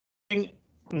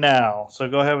now. So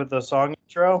go ahead with the song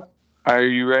intro. Are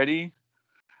you ready?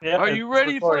 Yep, Are it's you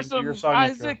ready for recording. Do your some song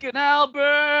intro. Isaac and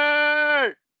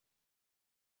Albert?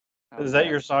 Is How's that that?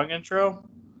 your song intro?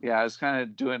 Yeah, I was kind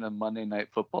of doing a Monday Night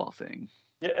Football thing.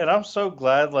 Yeah, and I'm so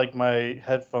glad like my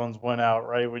headphones went out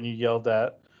right when you yelled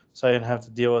that, so I didn't have to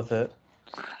deal with it.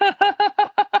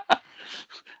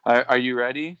 Are you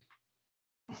ready?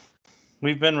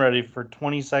 We've been ready for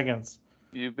 20 seconds.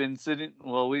 You've been sitting.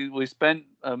 Well, we spent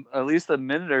at least a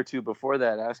minute or two before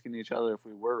that asking each other if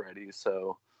we were ready.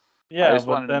 So I Yeah, just but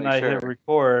wanted to then make I hit sure.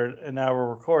 record, and now we're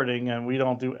recording, and we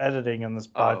don't do editing in this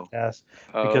Oh, podcast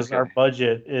oh, because our okay,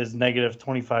 budget is negative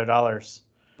 $25.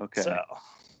 okay. So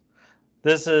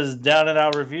this is Down and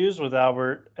Out Reviews with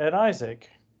Albert and Isaac,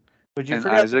 which you And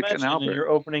forgot to Isaac and mention in Albert. your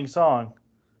opening song.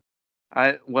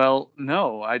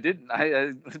 No, I didn't.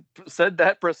 I said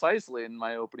that precisely in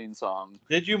my opening song.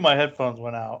 Did you? My headphones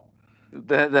went out.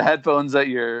 The headphones that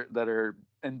are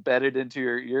embedded into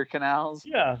your ear canals.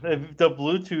 Yeah, the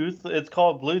Bluetooth, it's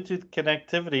called Bluetooth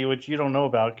connectivity, which you don't know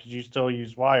about because you still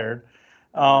use wired.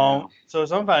 Oh yeah. So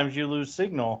sometimes you lose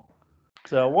signal.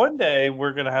 So one day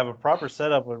we're going to have a proper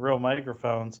setup with real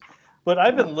microphones. But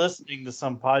I've been listening to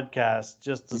some podcasts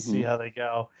just to see Mm-hmm. how they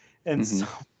go. And Mm-hmm.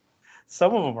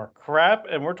 some of them are crap.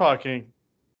 And we're talking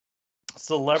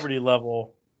celebrity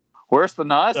level Worse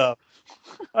than us? stuff.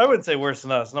 I wouldn't say worse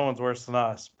than us. No one's worse than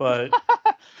us. But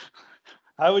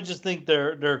I would just think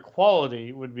their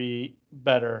quality would be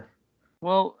better.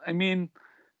 Well, I mean,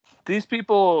 these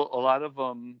people, a lot of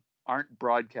them aren't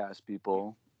broadcast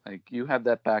people. Like you have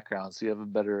that background, so you have a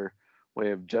better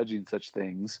way of judging such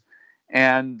things.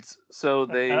 And so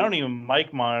I don't even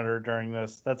mic monitor during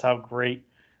this. That's how great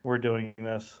we're doing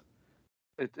this.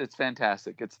 it's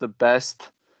fantastic. It's the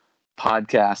best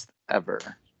podcast ever.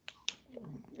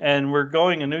 And we're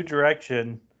going a new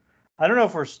direction. I don't know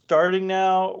if we're starting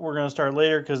now. We're going to start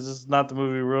later because this is not the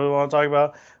movie we really want to talk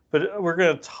about. But we're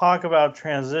going to talk about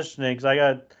transitioning because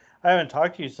I haven't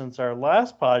talked to you since our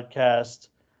last podcast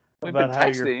We've been about how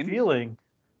you're texting. feeling.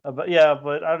 About yeah,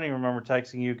 but I don't even remember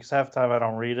texting you because half the time I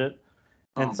don't read it,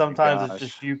 Oh and my sometimes it's gosh.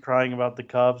 just you crying about the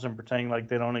Cubs and pretending like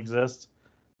they don't exist.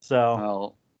 So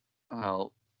Well,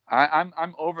 well,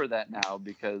 I'm over that now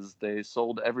because they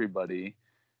sold everybody,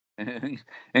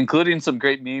 including some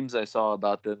great memes I saw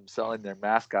about them selling their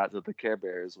mascots at the Care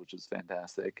Bears, which is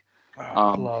fantastic. I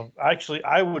Um, love. Actually,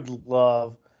 I would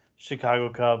love Chicago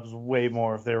Cubs way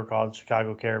more if they were called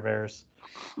Chicago Care Bears.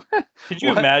 Could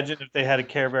you what? imagine if they had a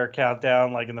Care Bear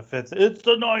countdown like in the fifth? It's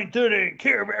the ninth inning.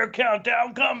 Care Bear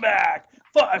countdown comeback.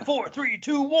 5, 4, 3,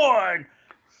 2, 1.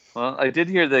 Well, I did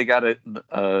hear they got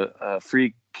a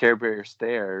free Care Bear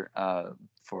stare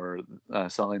for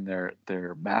selling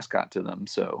their mascot to them,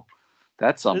 so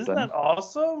that's Isn't something. that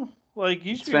awesome? Like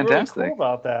you should It's be really cool fantastic.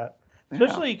 about that, Yeah,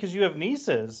 especially because you have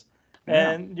nieces,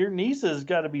 yeah. and your nieces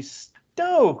got to be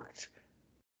stoked.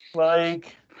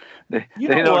 Like you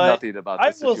They know know what? nothing about I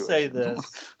the will say situation.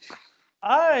 this.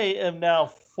 I am now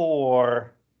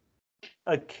for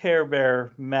a Care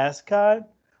Bear mascot,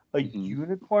 a hmm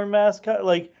unicorn mascot.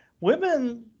 Like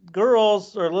women,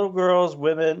 girls, or little girls,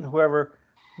 women, whoever,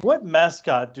 what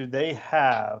mascot do they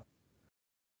have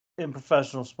in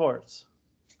professional sports?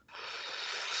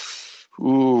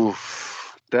 Ooh,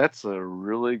 that's a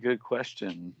really good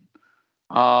question.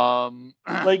 Um,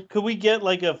 Like, could we get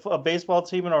like a baseball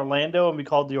team in Orlando and be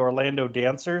called the Orlando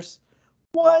Dancers?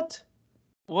 What?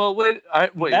 well, wait,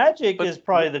 Magic but is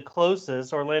probably the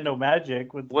closest. Orlando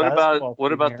Magic with the what basketball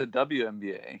team about the here.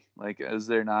 WNBA? Like, is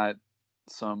there not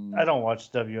I some? don't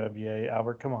watch WNBA,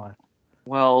 Albert. Come on.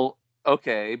 Well,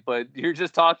 okay, but you're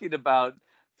just talking about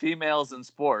females in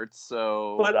sports,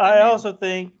 But so I I mean, also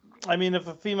think, I mean, if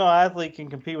a female athlete can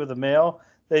compete with a male,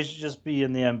 they should just be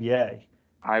in the NBA.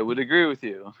 I would agree with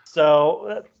you.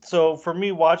 So for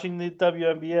me, watching the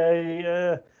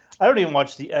WNBA, I don't even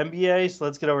watch the NBA. So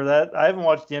let's get over that. I haven't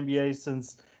watched the NBA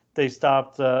since they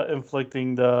stopped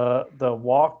inflicting the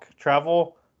walk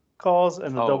travel calls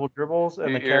and the Oh, double dribbles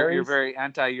and the you're carries. very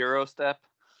anti-Euro step.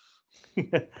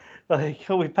 Like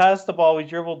we passed the ball, we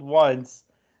dribbled once,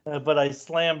 but I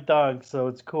slammed dunk, so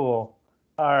it's cool.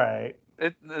 All right.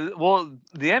 Well,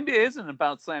 the NBA isn't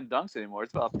about slam dunks anymore.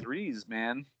 It's about threes,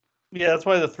 man. Yeah, that's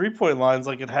why the 3 point line's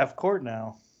like at half court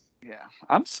now. Yeah,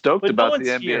 I'm stoked But no about the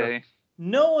one's here. NBA.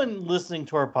 No one listening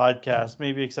to our podcast,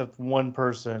 maybe except one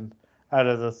person out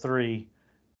of the three,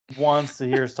 wants to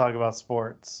hear us talk about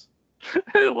sports.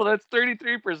 Well, that's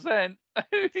 33%. I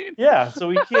mean, Yeah, so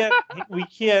we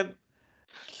can't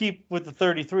keep with the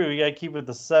 33. We got to keep with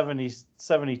the 70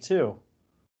 72.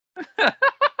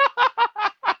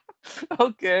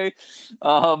 okay.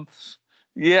 Um,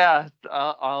 yeah,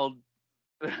 I'll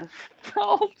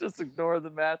I'll just ignore the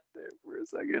math there for a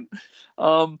second.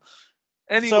 So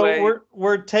Anyway,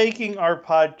 we're taking our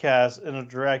podcast in a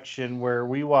direction where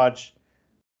we watch.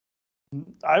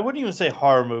 I wouldn't even say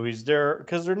horror movies. They're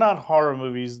not horror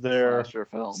movies. They're slasher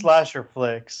films. slasher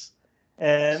flicks.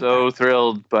 And So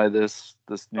thrilled by this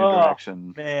new oh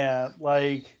direction. man,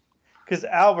 like, because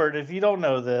Albert, if you don't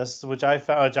know this, which I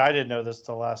found, which I didn't know this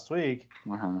till last week,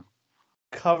 Uh-huh.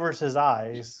 covers his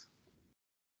eyes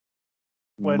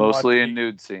when Mostly in watching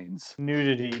nude scenes.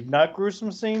 nudity, not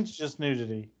gruesome scenes, just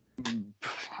nudity.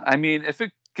 I mean, if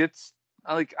it gets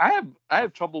like I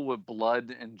have trouble with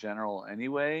blood in general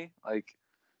anyway.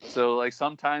 So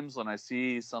sometimes when I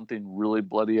see something really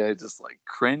bloody, I just like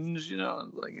cringe,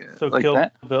 So like Kill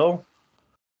that. Bill.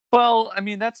 Well, I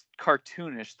mean that's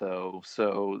cartoonish though.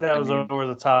 So That was over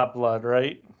the top blood,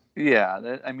 right? yeah,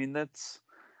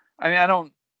 I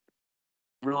don't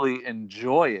really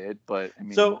enjoy it, but I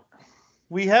mean. So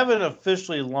we haven't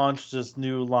officially launched this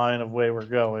new line of way we're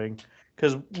going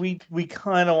because we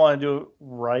kind of want to do it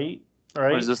right?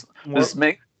 More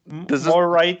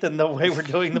right than the way we're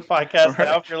doing the podcast right,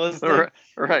 now. If you're listening,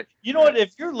 right. You know what?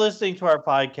 If you're listening to our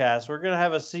podcast, we're gonna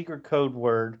have a secret code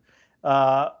word.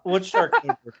 What should our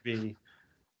code word be?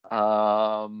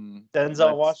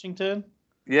 Denzel Washington.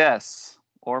 Yes,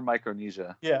 or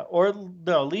Micronesia. Yeah, or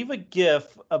no, leave a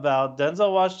GIF about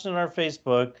Denzel Washington on our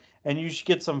Facebook, and you should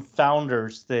get some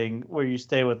founders thing where you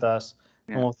stay with us,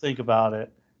 and we'll think about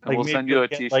it. And we'll send you a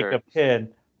T-shirt, like a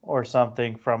pin or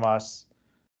something from us.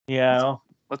 Yeah,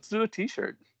 let's do a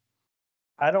T-shirt.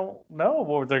 I don't know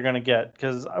what they're gonna get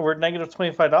because we're negative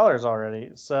 $25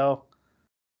 already. So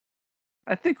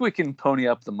I think we can pony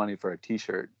up the money for a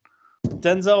T-shirt.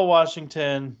 Denzel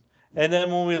Washington, and then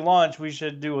when we launch, we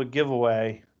should do a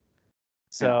giveaway.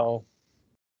 So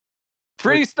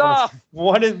free stuff.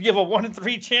 Give a 1 in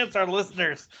 3 chance our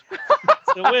listeners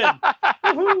to win.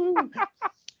 Woo-hoo.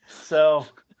 So.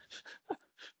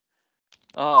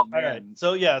 Oh man. All right.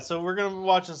 So yeah, so we're gonna be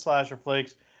watching slasher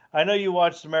flicks. I know you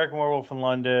watched American Werewolf in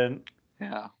London.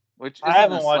 Yeah, which I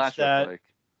haven't watched that. Flick.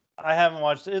 I haven't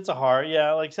watched it. It's a horror.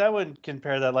 Yeah, like so I wouldn't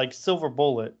compare that. Like Silver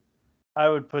Bullet, I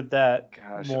would put that.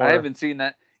 Gosh, more... I haven't seen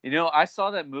that. I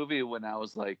saw that movie when I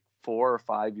was like 4 or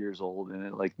 5 years old, and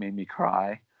it like made me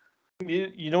cry.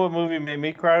 You know what movie made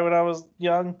me cry when I was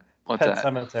young? What's Pet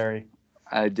Sematary.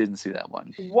 I didn't see that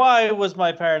one. Why was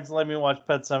my parents letting me watch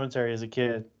Pet Sematary as a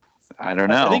kid? I don't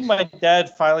know. I think my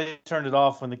dad finally turned it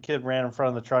off when the kid ran in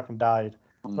front of the truck and died.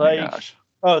 Oh my gosh.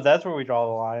 Oh, that's where we draw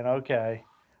the line. Okay.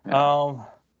 Yeah.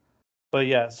 But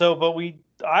yeah,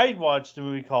 I watched a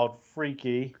movie called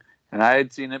Freaky. And I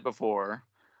had seen it before.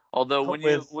 Although when you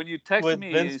texted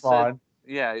me, you said,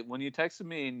 when you texted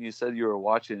me and you said you were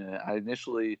watching it,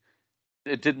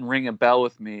 it didn't ring a bell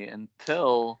with me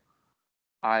until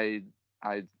I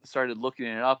started looking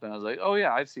it up, and I was like, oh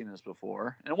yeah, I've seen this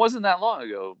before. And it wasn't that long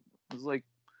ago. It was like,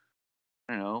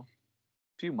 I don't know,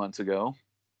 a few months ago.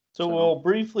 So we'll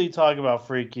briefly talk about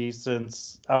Freaky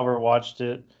since Albert watched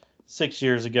it 6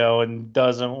 years ago and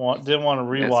didn't want to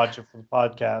rewatch it for the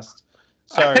podcast.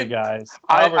 Sorry, guys.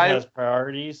 Albert has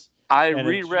priorities. I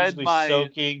reread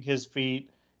soaking his feet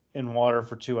in water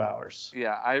for 2 hours.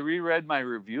 Yeah, I reread my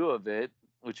review of it,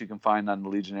 which you can find on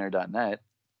legionnaire.net.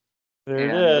 There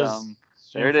it is.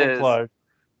 There it is. Plug.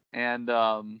 And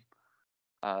I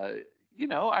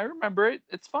remember it.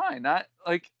 It's fine. I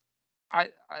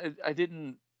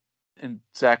didn't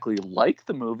exactly like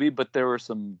the movie, but there were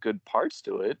some good parts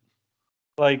to it.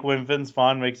 Like when Vince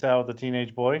Vaughn makes out with a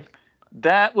teenage boy?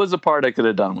 That was a part I could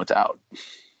have done without.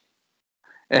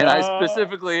 And I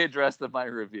specifically addressed in my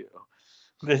review.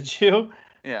 Did you?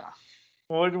 Yeah.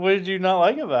 What did you not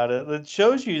like about it? It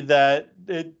shows you that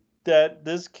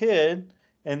this kid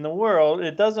in the world,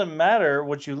 it doesn't matter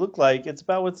what you look like. It's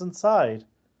about what's inside.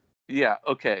 Yeah.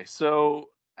 Okay. So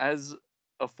as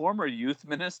a former youth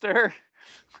minister,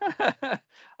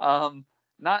 I'm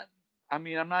not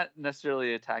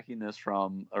necessarily attacking this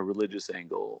from a religious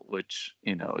angle, which,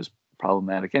 is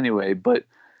problematic anyway, but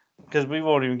because we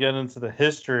won't even get into the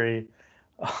history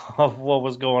of what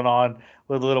was going on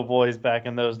with little boys back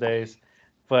in those days.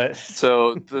 But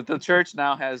so the church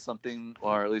now has something,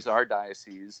 or at least our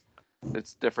diocese,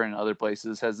 it's different in other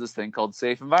places, has this thing called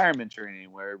safe environment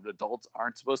training, where adults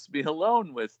aren't supposed to be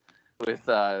alone with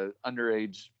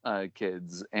underage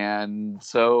kids, and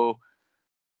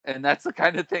that's the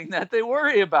kind of thing that they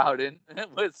worry about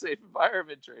with safe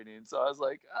environment training. So I was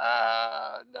like,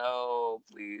 no,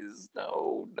 please,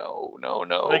 no.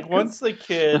 Like once the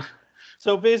kid,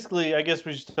 so basically, I guess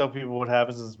we should tell people what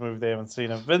happens in this movie if they haven't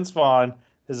seen it. Vince Vaughn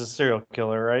is a serial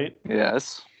killer, right?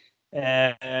 Yes.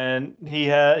 and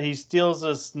he steals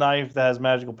this knife that has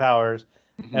magical powers,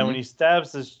 and when Hmm. he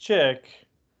stabs this chick,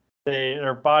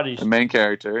 their The bodies, main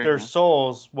character. their Yeah.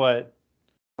 souls, what,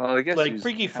 Well, I guess like she's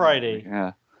Freaky kind of Friday,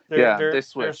 yeah, their yeah. their They their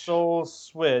switch. souls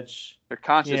switch. Their So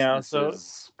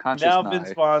consciousnesses, conscious now Vince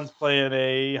nigh. Vaughn's playing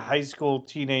a high school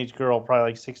teenage girl,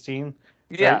 probably like 16,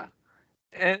 Yeah, right?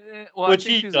 well, I Which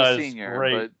think he she was a does senior,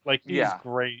 great. but Like he's yeah,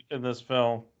 great in this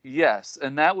film. yes,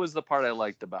 and that was the part I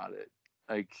liked about it,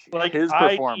 like Like his I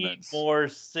need performance. more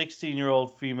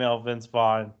 16-year-old female Vince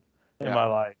Vaughn in Yeah, my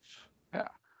life, yeah.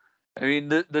 I mean,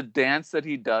 the dance that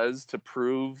he does to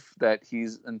prove that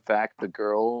he's in fact the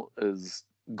girl is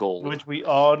gold. which we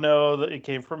all know that it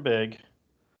came from Big.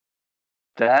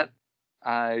 That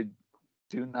I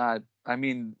do not. I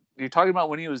mean, you're talking about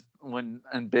when he was when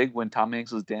and Big when Tom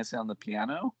Hanks was dancing on the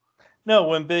piano. No,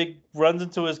 when Big runs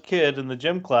into his kid in the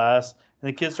gym class and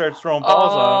the kid starts throwing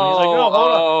balls on him, and he's like, Oh, "Oh,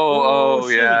 hold on, oh,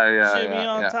 shimmy, yeah, yeah, shimmy yeah,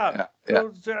 on yeah, top, yeah, yeah,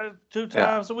 go two yeah.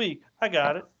 times a week. I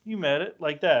got it. You met it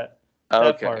like that. That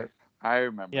Okay, part. I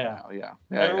remember Yeah. now. Yeah, yeah,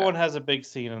 yeah, Everyone has a big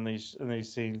scene in these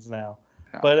scenes now.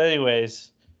 yeah. But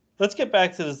anyways, let's get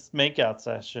back to this makeout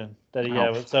session that he Oh,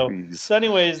 had with. please. So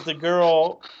anyways, the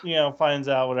girl, finds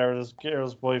out whatever this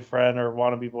girl's boyfriend or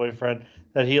wannabe boyfriend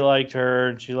that he liked her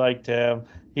and she liked him.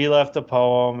 He left a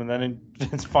poem and then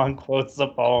Vince Vaughn quotes the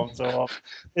poem to him.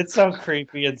 It's so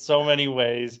creepy in so many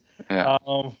ways. Yeah,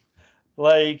 Um,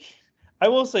 like I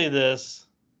will say this,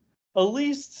 at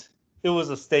least it was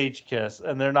a stage kiss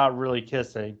and they're not really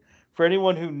kissing. For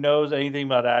anyone who knows anything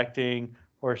about acting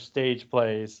or stage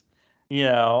plays,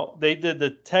 they did the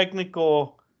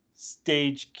technical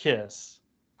stage kiss.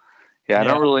 yeah. I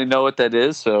Yeah. don't really know what that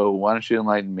is, so why don't you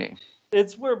enlighten me?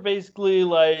 It's where basically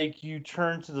like you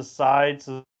turn to the side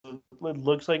so it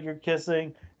looks like you're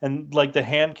kissing and like the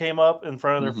hand came up in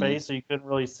front of their Mm-hmm. face so you couldn't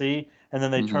really see and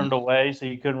then they Mm-hmm. turned away so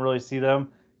you couldn't really see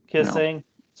them Yeah. kissing.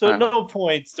 So at Yeah. no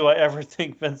points do I ever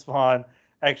think Vince Vaughn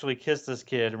actually kissed this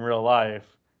kid in real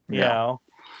life. You Yeah. know?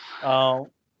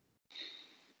 Um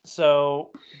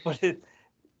so but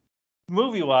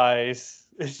movie wise,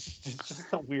 it's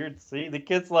just a weird scene. The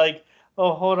kid's like,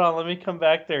 "Oh, hold on, let me come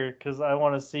back there because I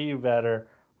want to see you better,"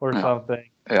 or Yeah. something.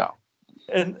 Yeah.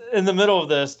 And in the middle of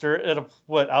this, they're at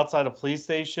outside a police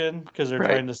station because they're Right.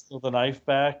 trying to steal the knife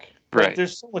back. Like, Right.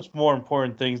 there's so much more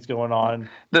important things going on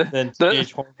The than the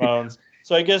teenage hormones.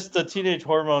 So I guess the teenage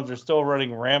hormones are still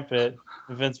running rampant.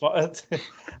 Vince Vaughn.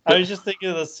 I was just thinking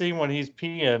of the scene when he's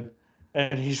peeing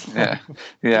and he's yeah. like,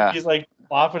 Yeah. he's like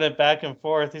flopping it back and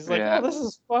forth. He's like, "Oh, Yeah. this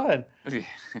is fun."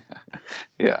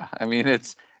 Yeah. I mean,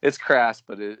 it's crass,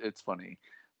 but it's funny.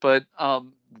 But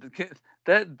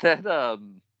that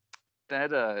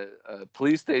that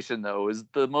police station though is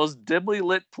the most dimly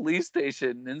lit police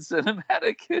station in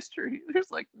cinematic history.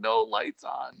 There's like no lights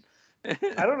on. I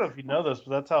don't know if you know this,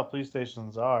 but that's how police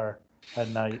stations are at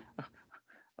night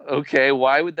Okay,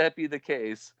 why would that be the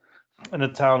case? in a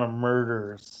town of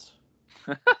murders.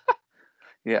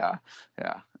 Yeah,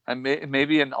 yeah.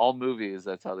 Maybe in all movies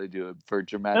that's how they do it for And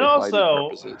dramatic lighting also,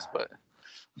 purposes. But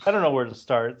I don't know where to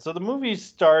start. So the movie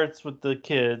starts with the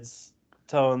kids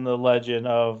telling the legend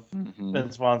of mhm.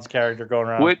 Vince Vaughn's character going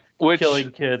around which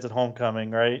killing kids at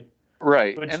homecoming, right?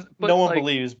 right, Which and no but one like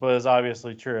believes, but is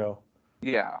obviously true.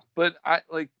 yeah, but I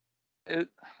like it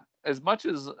as much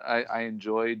as I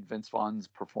enjoyed Vince Vaughn's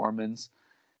performance.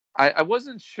 I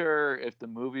wasn't sure if the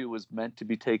movie was meant to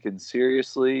be taken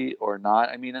seriously or not.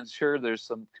 I mean, I'm sure there's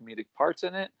some comedic parts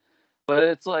in it, but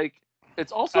it's like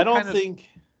it's I also don't kind of think.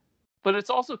 it's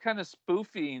also kind of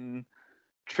spoofing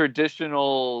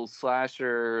traditional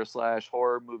slasher slash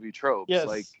horror movie tropes. Like,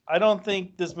 Yes, I don't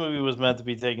think this movie was meant to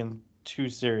be taken too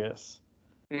serious.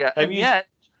 yeah, Have you?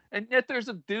 and yet there's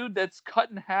a dude that's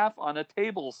cut in half on a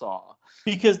table saw.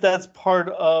 Because that's part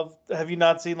of. Have you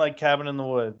not seen like Cabin in the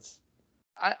Woods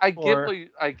I get or what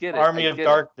I get it. I Army of get it.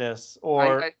 Darkness I,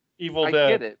 or I Evil I get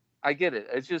Dead? it. I get it.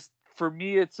 It's just for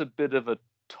me, it's a bit of a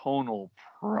tonal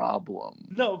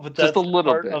problem, No, but just a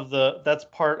little bit. that's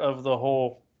part of the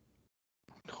whole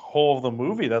of the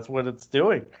movie. That's what it's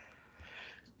doing.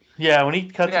 Yeah, when he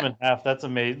cuts Yeah, him in half, that's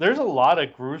amazing. There's a lot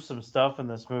of gruesome stuff in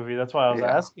this movie. That's why I was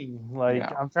yeah, asking. Like,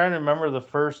 yeah. I'm trying to remember the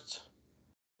first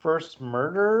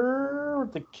murder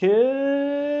with the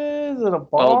kids at a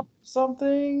bar or Well,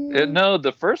 something. no,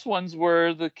 the first ones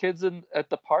were the kids at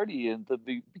the party in the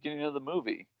beginning of the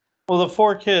movie. Well, the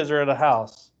four kids are at a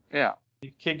house. Yeah.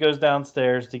 The kid goes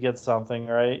downstairs to get something,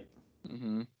 right?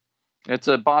 Hmm. It's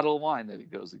a bottle of wine that he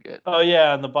goes to get. Oh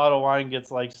yeah, and the bottle of wine gets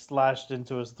like slashed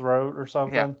into his throat or Yeah.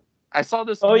 something. I saw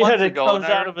this Oh yeah, and months it ago, and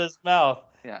comes out of his mouth.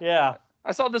 yeah, Yeah.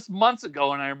 I saw this months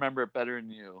ago, and I remember it better than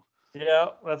you. Yeah,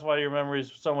 that's why your memory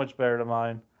is so much better than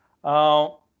mine.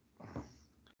 Um,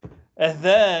 and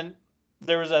then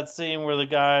there was that scene where the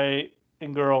guy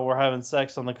and girl were having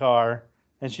sex on the car,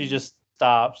 and she just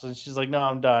stops and she's like, "No,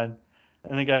 I'm done."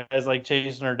 And the guy's like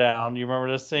chasing her down. You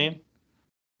remember this scene?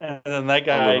 And then that A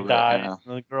guy little bit, dies, yeah,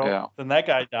 and the girl. yeah. Then that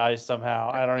guy dies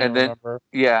somehow. I don't even And then remember.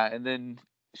 yeah, and then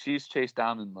she's chased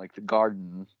down in like the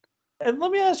garden. And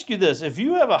let me ask you this: if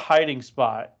you have a hiding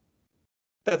spot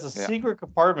that's a Yeah, secret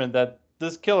compartment that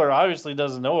this killer obviously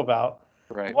doesn't know about,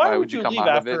 right. why Why would would you you come leave out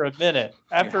of it? after a minute?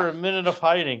 Yeah, After a minute of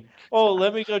hiding? Oh,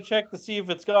 let me go check to see if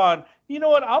it's gone. You know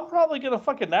what? I'm probably gonna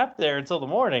fucking nap there until the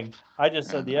morning. I just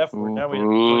said the F word. Now we have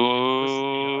fucking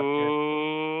publicity out here.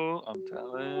 Ooh, I'm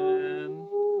telling.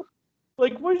 Ooh.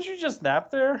 Like, wouldn't you just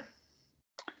nap there?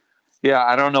 Yeah,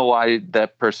 I don't know why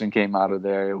that person came out of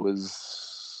there. It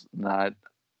was not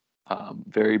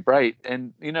very bright,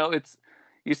 and it's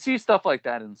you see stuff like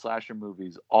that in slasher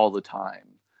movies all the time.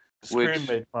 Scream Which,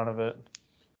 made fun of it.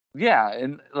 yeah,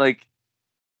 and like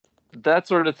that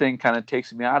sort of thing kind of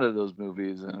takes me out of those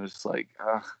movies, and it's like,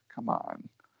 ugh, come on.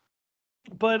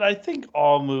 But I think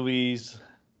all movies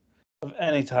of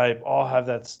any type all have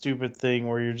that stupid thing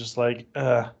where you're just like,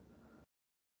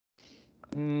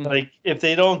 Mm, like if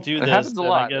they don't do it this, happens a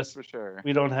then I lot, that's guess for sure.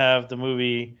 we don't have the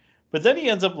movie. But then he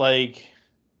ends up like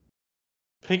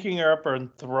picking her up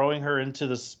and throwing her into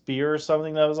the spear or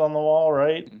something that was on the wall,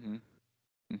 right? Hmm.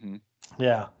 Hmm.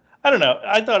 Yeah. I don't know.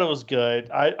 I thought it was good.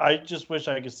 I just wish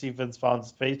I could see Vince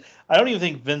Vaughn's face. I don't even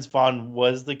think Vince Vaughn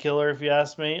was the killer, if you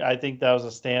ask me. I think that was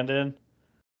a stand-in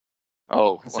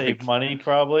Oh, to save like, money,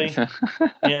 probably.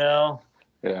 You know,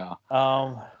 yeah,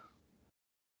 um,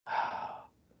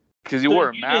 because you so wore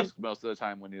a you didn't. mask most of the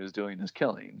time when he was doing his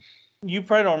killing. You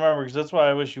probably don't remember because that's why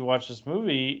I wish you watched this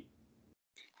movie.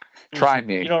 Try You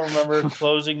me. don't remember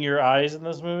closing your eyes in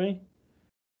this movie,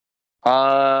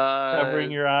 uh, covering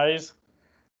your eyes.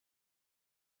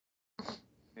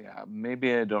 yeah,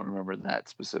 maybe I don't remember that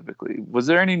specifically. Was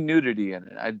there any nudity in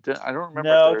it? I don't remember if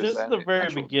No, there was just at the any very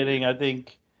actual beginning. I nudity.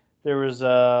 think there was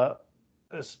a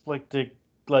split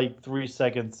like 3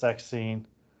 second sex scene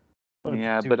with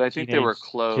Yeah, two but I think they were teenage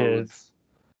clothed. kids.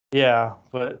 Yeah,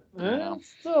 but Yeah. it's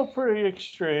still pretty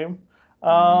extreme. Mm.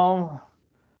 Um,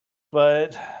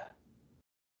 but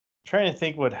trying to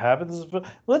think what happens. But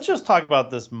let's just talk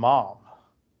about this mom.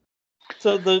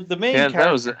 So the main Yeah,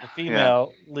 that was character, the yeah.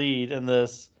 female lead in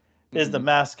this, is the Hmm.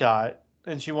 mascot,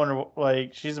 and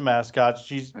she's a mascot.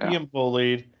 She's Yeah. being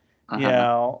bullied, you Uh-huh.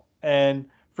 know, and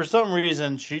for some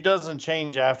reason she doesn't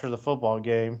change after the football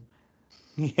game.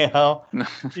 You know,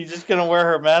 she's just gonna wear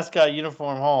her mascot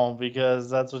uniform home because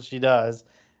that's what she does,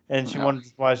 and she Yeah.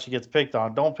 wonders why she gets picked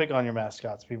on. Don't pick on your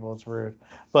mascots, people. It's rude.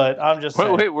 But I'm just Wait,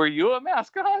 saying, wait, were you a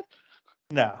mascot?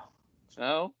 no,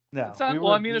 No. It's no, we not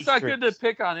well, were I mean it's not good to goose.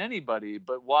 pick on anybody,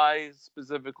 but why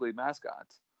specifically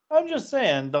mascots? I'm just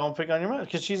saying, don't pick on your mascot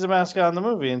because she's a mascot in the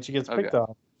movie and she gets Okay. picked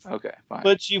on. Okay, fine.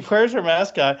 But she wears her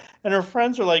mascot, and her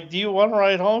friends are like, "Do you want to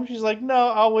ride home?" She's like, "No,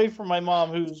 I'll wait for my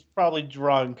mom, who's probably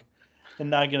drunk and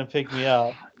not gonna pick me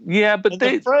up." Yeah, but And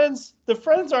they the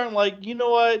friends aren't like, you know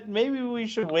what? Maybe we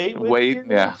should wait with wait, you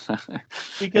yeah.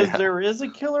 because Yeah. there is a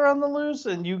killer on the loose,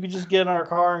 and you could just get in our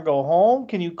car and go home.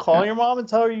 Can you call Yeah. your mom and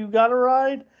tell her you got a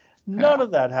ride? Yeah. None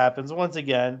of that happens once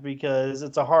again because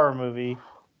it's a horror movie,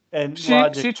 and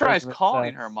logic She tries doesn't make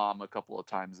calling her sense. mom a couple of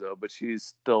times though, but she's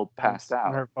still And passed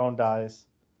out. her phone dies.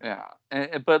 Yeah.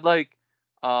 But like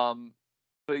um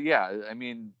but yeah, I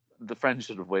mean the friend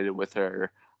should have waited with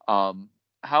her. Um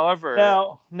however,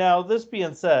 Now, this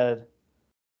being said,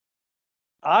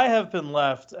 I have been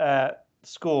left at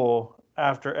school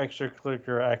after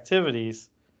extracurricular activities,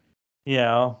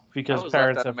 I because was left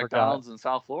parents at a have forgot. McDonald's in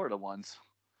South Florida once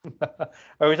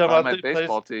Are we talking by about my the place?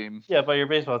 baseball team. Yeah, by your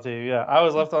baseball team. Yeah, I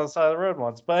was left on the side of the road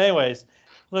once. But anyways,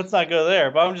 let's not go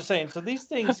there. But I'm just saying, so these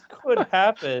things could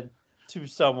happen to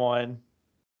someone,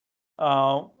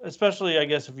 especially I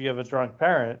guess if you have a drunk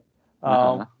parent,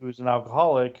 Uh-huh. who's an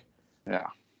alcoholic. Yeah.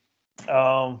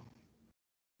 Um,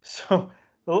 so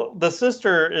the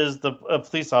sister is a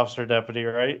police officer deputy,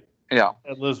 right? Yeah.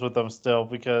 That lives with them still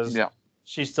because Yeah.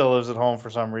 she still lives at home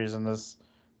for some reason. This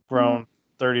Hmm. grown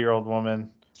 30-year-old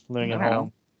woman living I at don't know.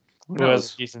 home Who who has a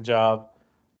knows? decent job.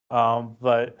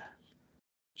 But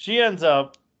she ends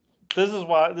up. This is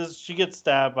why she gets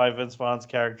stabbed by Vince Vaughn's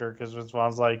character because Vince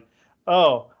Vaughn's like,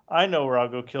 "Oh, I know where I'll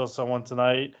go kill someone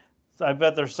tonight. I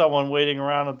bet there's someone waiting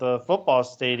around at the football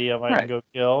stadium I can Right. go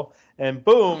kill." And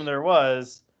boom, there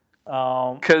was.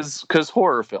 Um, Cuz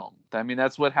horror film. I mean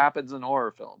that's what happens in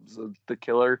horror films. The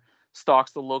killer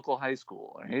stalks the local high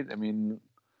school, right? I mean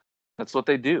that's what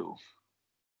they do.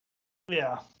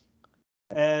 yeah,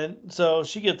 and so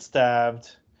she gets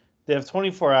stabbed. they have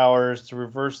 24 hours to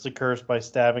reverse the curse by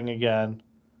stabbing again.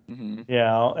 Mm-hmm.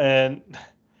 And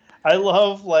I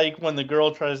love like when the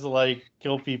girl tries to like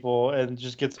kill people and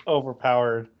just gets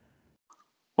overpowered.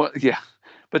 Well, yeah,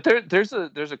 but there's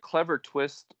a clever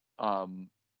twist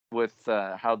with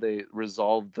how they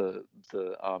resolved the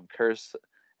curse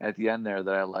at the end there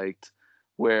that I liked,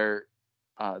 where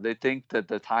they think that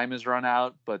the time is run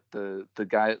out, but the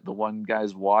one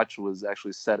guy's watch was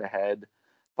actually set ahead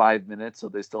 5 minutes, so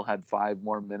they still had 5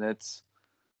 more minutes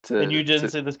And you didn't to.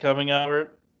 see this coming,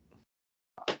 Albert?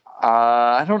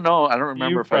 I don't know. I don't You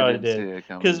remember if I probably did see did. it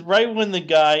Because coming. right when the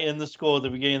guy in the school at the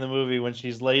beginning of the movie, when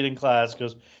she's late in class,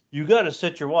 goes, "You got to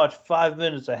set your watch 5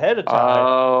 minutes ahead of time,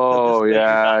 so this Oh way you're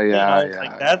yeah, not late." I yeah, was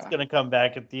like, yeah, "That's yeah, going to come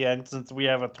back at the end since we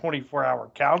have a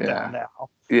 24-hour countdown yeah. now."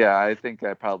 Yeah, I think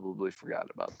I probably forgot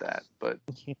about that, but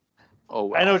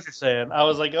oh I know well. what you're saying. I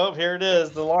was like, "Oh, here it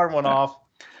is. The alarm went Yeah. off."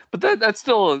 But that's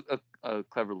still a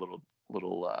clever little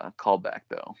callback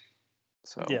though.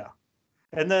 So Yeah,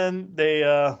 and then they,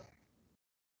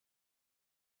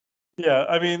 yeah,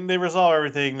 I mean, they resolve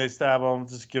everything. They stab him.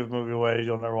 Just give the movie away.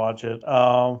 You'll never watch it.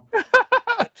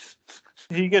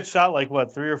 He gets shot like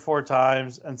what 3 or 4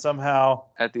 times, and somehow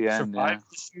at the end, yeah. survives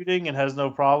the shooting and has no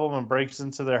problem and breaks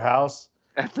into their house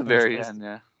At the and very tries, end,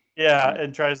 yeah. yeah, Yeah.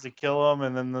 and tries to kill him.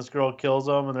 And then this girl kills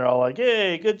him, and they're all like,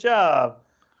 "Hey, good job,"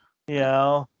 you Yeah.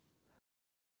 know?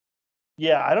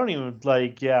 Yeah, I don't even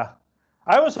like. Yeah,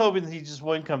 I was hoping he just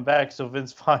wouldn't come back so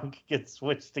Vince Vaughn could get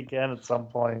switched again at some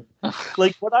point.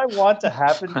 Like what I want to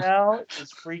happen now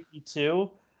is Freaky 2,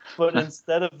 but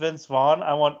instead of Vince Vaughn,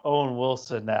 I want Owen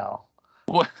Wilson now.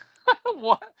 What?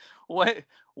 What? Wait,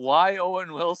 why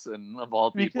Owen Wilson of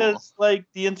all people? Because like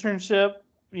the internship,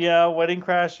 yeah, Wedding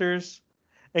Crashers.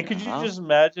 And could you Yeah. just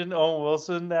imagine Owen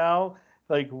Wilson now?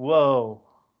 Like, whoa,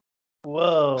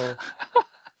 whoa.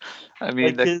 I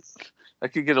mean, Like his that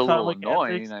could get a little comic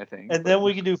annoying, antics. I think, And but then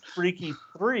we could do Freaky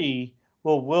 3.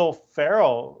 Well, Will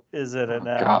Ferrell is in it oh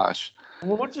now. gosh.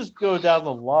 We'll just go down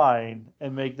the line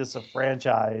and make this a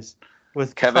franchise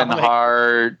with Kevin comic.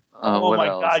 Hart, Oh what my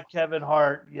else? God, Kevin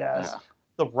Hart, yes. Yeah.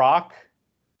 The Rock.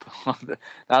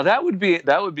 Now that would be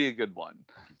a good one.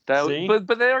 See? But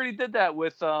they already did that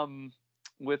with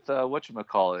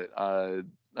whatchamacallit, uh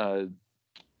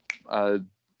uh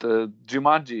the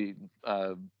Jumanji,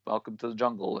 Welcome to the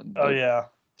Jungle, and Oh the yeah.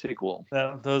 sequel.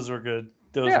 Those were good.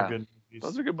 Those were Yeah, good those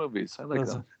movies. are good movies. I like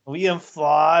them. We in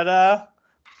Florida.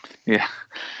 Yeah,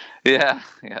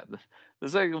 yeah. The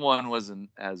second one wasn't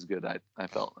as good. I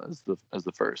felt as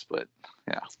the first, but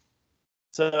yeah,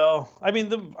 So I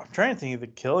mean, I'm trying to think of the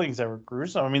killings that were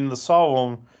gruesome. I mean, the Saw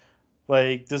one,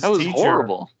 like that this was teacher.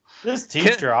 horrible. This Can,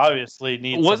 teacher obviously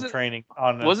needs some wasn't training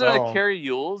on its wasn't that own. Carrie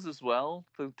Yules as well?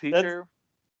 The That's teacher,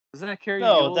 isn't that Carrie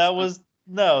no, Yules? that was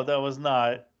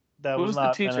not. That Who was was the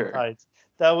not Men in teacher? Tights.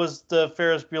 That was the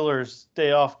Ferris Bueller's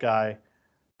Day Off guy.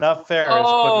 Not Ferris, but his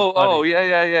Oh, buddy. yeah,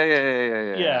 yeah, yeah, yeah, yeah, yeah, yeah,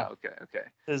 yeah. Yeah, Okay, okay.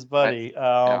 his I buddy.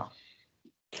 Yeah.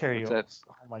 Carrie What's that? Olds.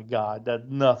 Oh my God, that's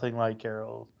nothing like Carrie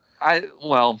Olds.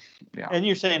 Well, yeah, And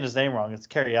you're saying his name wrong. It's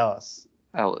Carrie Ellis.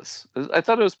 Ellis. I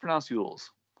thought it was pronounced Yules.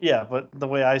 Yeah, but the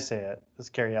way I say it is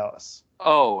Carrie Ellis.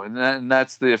 Oh, and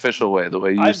that's the official way, the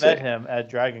way you I met say. him at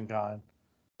Dragon Con.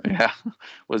 Yeah.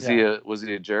 Was he Yeah.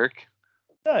 a jerk?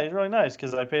 Yeah, he's really nice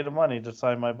because I paid him money to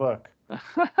sign my book.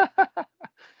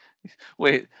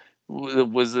 Wait,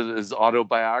 was it his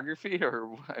autobiography,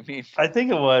 or I mean, I think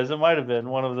it was. It might have been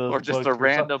one of those or just a books or something.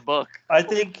 random book? I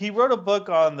think he wrote a book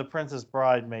on the Princess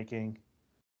Bride making.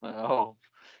 Oh,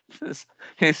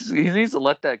 he needs to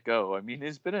let that go. I mean,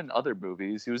 he's been in other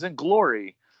movies. He was in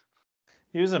Glory.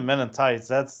 He was in Men in Tights.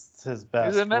 That's his He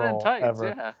was in best Men in role Tights. ever.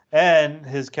 Yeah. And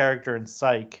his character in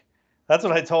Psych. That's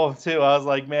what I told him too. I was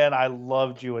like, man, I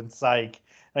loved you in Psych.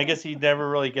 And I guess he never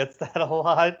really gets that a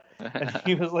lot. And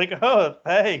he was like, oh,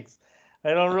 thanks.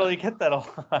 I don't really get that a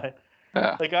lot.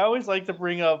 Yeah. Like I always like to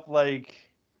bring up like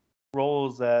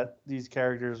roles that these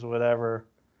characters, whatever.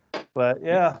 But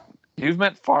yeah. You've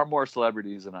met far more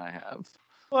celebrities than I have.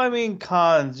 Well, I mean,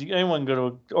 cons. Anyone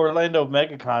go to Orlando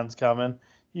MegaCon's coming.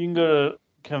 You can go to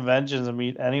conventions and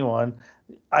meet anyone.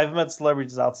 I've met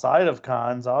celebrities outside of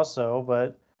cons also,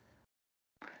 but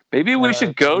Maybe we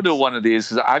should go to it's one of these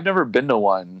because I've never been to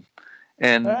one,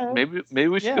 and uh, maybe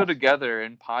we should yeah, go together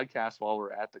and podcast while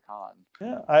we're at the con.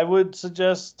 yeah. I would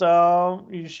suggest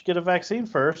you should get a vaccine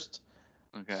first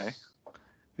Okay.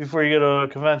 before you go to a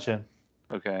convention.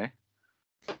 Okay.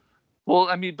 Well,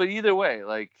 I mean, but either way,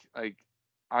 like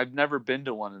I've never been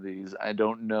to one of these. I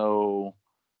don't know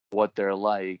what they're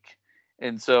like,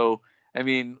 and so I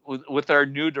mean, with our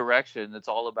new direction, it's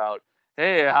all about,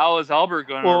 hey, how is Albert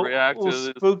going to react Well, to this?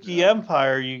 Spooky Yeah.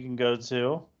 Empire you can go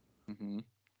to. Hmm.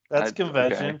 That's Okay.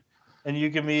 convention. And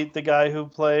you can meet the guy who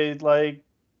played like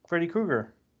Freddy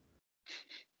Krueger.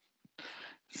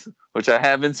 Which I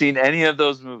haven't seen any of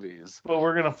those movies. But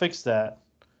we're gonna fix that.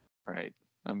 Right.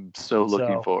 I'm so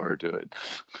looking So forward to it.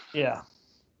 yeah.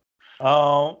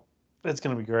 It's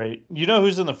gonna be great. You know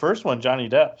who's in the first one? Johnny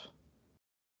Depp.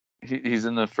 He's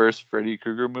in the first Freddy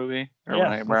Krueger movie, or Yeah,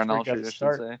 Nightmare that's on where he Elm got Street, his I should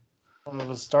start. say. One of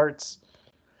his starts.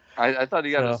 I thought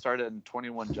he got to So start in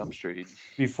 21 Jump Street.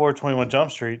 before 21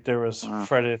 Jump Street, there was Uh,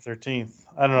 Friday the 13th.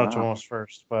 I don't know which one wow. was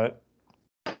first, but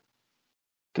The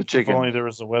if chicken. only there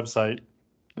was a website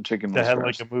The chicken that was had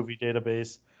like first. a movie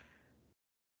database.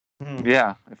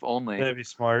 Yeah, if only. That'd be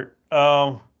smart.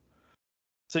 So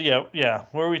yeah.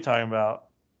 What are we talking about?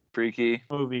 Freaky.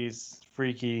 Movies,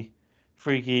 Freaky.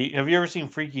 Have you ever seen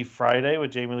Freaky Friday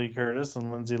with Jamie Lee Curtis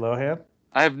and Lindsay Lohan?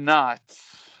 I have not.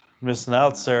 Missing I have out,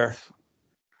 not. sir.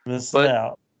 Missing But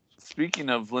out. speaking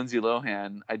of Lindsay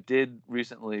Lohan, I did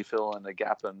recently fill in a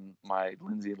gap in my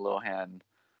Lindsay Lohan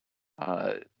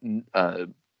uh,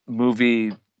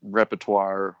 movie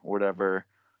repertoire, whatever,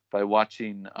 by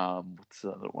watching what's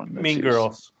the other one that Mean she's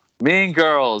Girls. Mean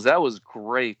Girls. That was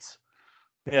great.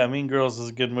 Yeah, Mean Girls is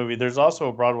a good movie. There's also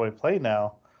a Broadway play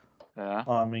now Yeah,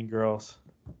 on Mean Girls.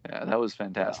 yeah, that was Yeah.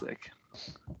 fantastic.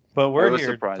 But I we're was here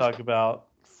to surprised. talk about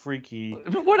Freaky.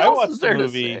 What I else is watched a there to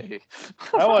movie. say?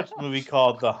 I watched a movie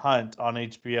called The Hunt on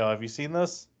HBO. Have you seen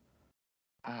this?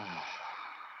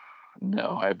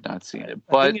 No, I have not seen it. I think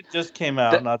But it just came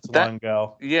out that not too that long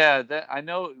ago. yeah, that I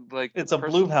know. Like It's the a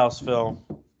person, Blumhouse film.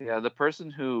 yeah, the person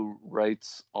who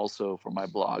writes also for my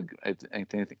blog,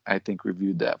 I think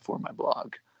reviewed that for my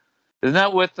blog. Isn't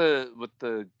that with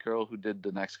the girl who did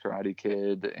the next Karate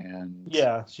Kid and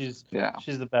Yeah, yeah,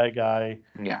 she's the bad guy.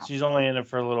 yeah, She's only in it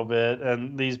for a little bit,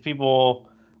 and these people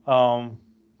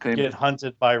they, get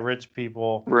hunted by rich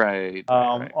people,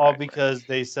 all right. because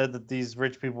they said that these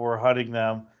rich people were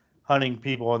hunting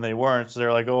people, and they weren't. So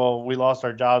they're like, "Oh, well, we lost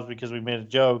our jobs because we made a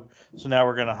joke. So now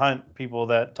we're gonna hunt people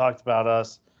that talked about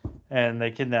us," and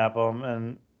they kidnap them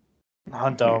and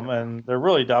hunt them, Yeah. and they're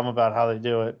really dumb about how they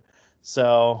do it.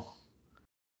 So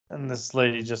and this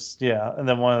lady just, yeah, and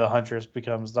then one of the hunters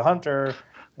becomes the hunter,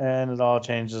 and it all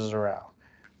changes around.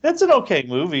 It's an okay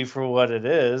movie for what it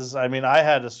is. I mean, I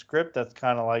had a script that's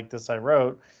kind of like this I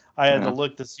wrote. I had to Yeah.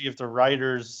 look to see if the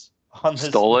writers on this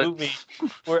Stole it. movie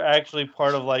were actually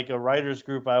part of like a writers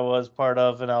group I was part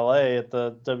of in LA at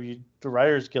the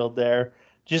Writers Guild there,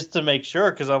 just to make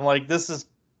sure, because I'm like, this is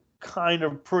kind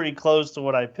of pretty close to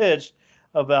what I pitched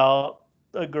about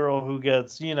a girl who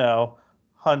gets,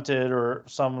 hunted or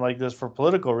something like this for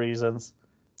political reasons.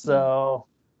 Hmm. So,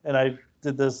 and I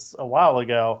did this a while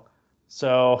ago.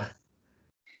 So,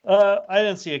 I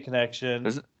didn't see a connection,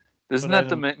 Isn't isn't but I that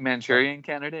the didn't. Manchurian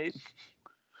Candidate?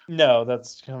 No,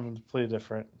 that's completely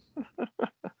different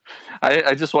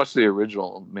I just watched the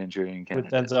original Manchurian with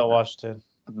Candidate. Denzel Washington.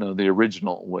 No, the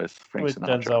original with Frank With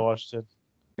Denzel Sinatra. Washington.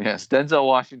 Yes, Denzel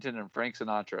Washington and Frank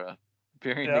Sinatra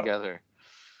appearing Yep. together.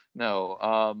 No,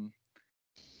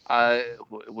 I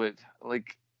would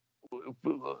like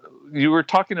you were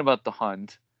talking about the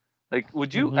hunt. Like,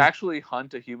 would you Hmm. actually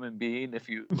hunt a human being if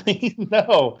you?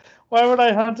 No. Why would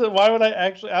I hunt it? Why would I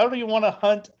actually? I don't even want to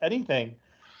hunt anything.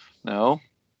 No.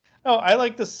 No, I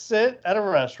like to sit at a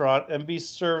restaurant and be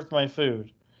served my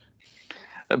food.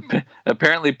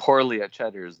 Apparently poorly at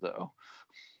Cheddar's though.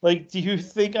 Like, do you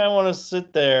think I want to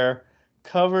sit there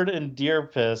covered in deer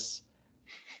piss,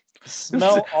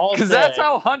 smell all Because that's day?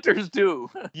 how hunters do.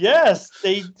 Yes,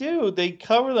 they do. They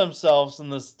cover themselves in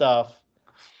this stuff.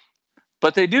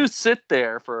 But they do sit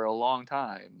there for a long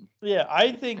time. Yeah,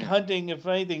 I think Yeah. hunting, if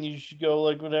anything, you should go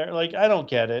like whatever. Like, I don't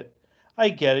get it. I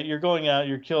get it. You're going out,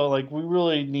 you're killing. Like, we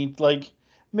really need, like,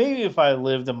 maybe if I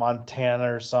lived in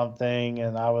Montana or something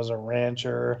and I was a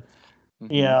rancher,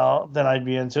 Mm-hmm. then I'd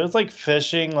be into it. It's like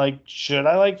fishing. Like, should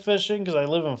I like fishing? Because I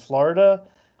live in Florida,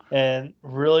 and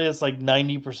really, it's like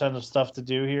 90% of stuff to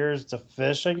do here is to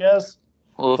fish, I guess.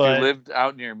 Well, if you But lived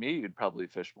out near me, you'd probably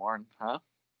fish more, huh?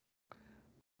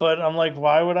 I'm like,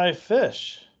 why would I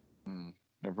fish? Hmm.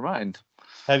 Never mind.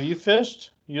 Have you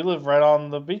fished? You live right on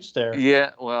the beach there.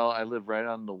 Yeah, well, I live right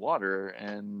on the water,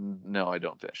 and no, I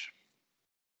don't fish.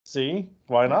 See,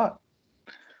 why Yeah. not?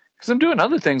 Because I'm doing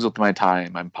other things with my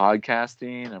time. I'm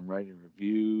podcasting, I'm writing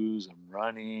reviews, I'm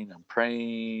running, I'm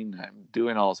praying, I'm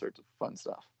doing all sorts of fun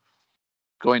stuff.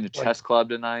 Going to Like chess club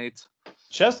tonight.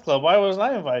 chess club. Why wasn't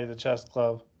I invited to chess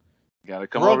club? Got to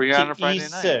come over Rook here on a to Friday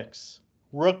night. e6.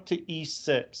 Rook to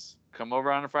e6. Come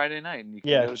over on a Friday night, and you can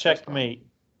Yeah, go to chess club. checkmate.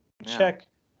 Yeah.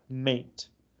 Checkmate.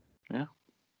 Yeah.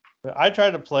 I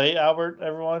tried to play Albert,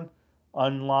 everyone,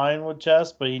 online with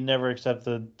chess, but he never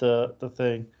accepted the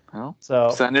thing. Well,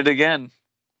 So send it again.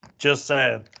 just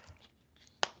saying.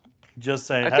 Just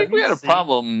saying. I think we had a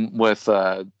problem with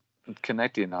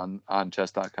connecting on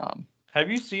chess.com. Have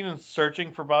you seen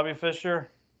Searching for Bobby Fischer?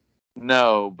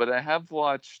 No, but I have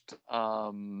watched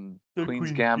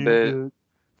Queen's Gambit.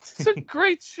 It's a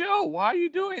great show. Why are you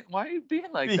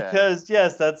being like that? Because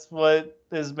yes, that's what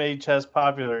has made chess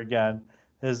popular again.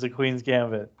 Is the Queen's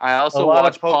Gambit. I also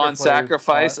watched Pawn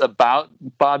Sacrifice about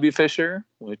Bobby Fischer,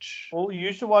 which... Well,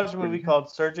 you should watch a movie called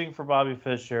Searching for Bobby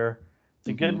Fischer. It's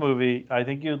a good movie. I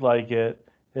think you'd like it.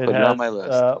 It Put has it on my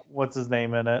list. What's his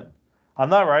name in it. I'm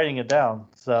not writing it down,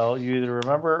 so you either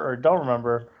remember or don't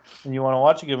remember, and you want to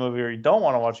watch a good movie or you don't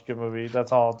want to watch a good movie.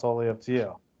 That's all totally up to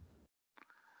you.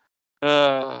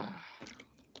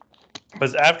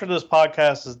 Because after this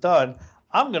podcast is done,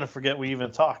 I'm gonna forget we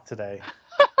even talked today.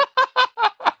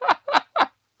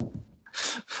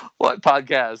 What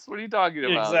podcast? What are you talking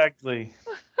about? Exactly.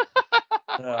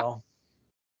 No.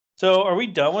 So, are we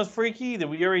done with Freaky? Did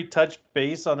we already touch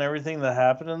base on everything that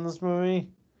happened in this movie?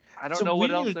 I don't know what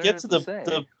else there get is to to say.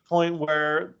 the point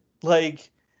where,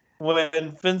 like,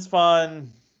 when Vince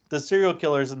Vaughn, the serial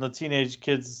killers in the teenage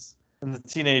kid's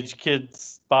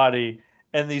body,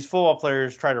 and these football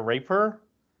players try to rape her.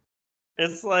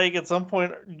 It's like at some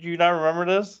point, do you not remember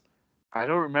this? I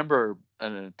don't remember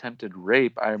an attempted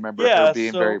rape. I remember her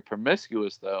being very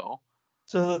promiscuous, though.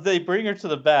 So they bring her to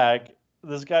the back.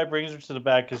 This guy brings her to the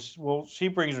back because, well, she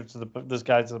brings her to this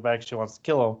guy to the back. She wants to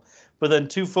kill him. But then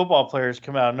two football players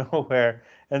come out of nowhere,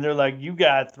 and they're like, "You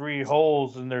got 3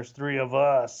 holes, and there's 3 of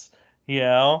us." You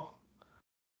know,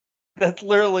 that's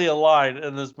literally a line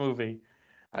in this movie.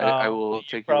 I will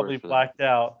take your probably word for blacked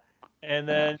out, and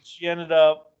then she ended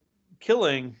up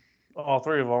killing all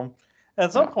 3 of them.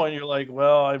 At some point, you're like,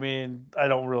 "Well, I mean, I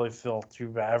don't really feel too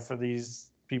bad for these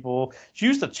people." She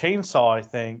used a chainsaw, I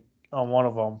think, on one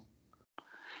of them.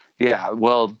 Yeah,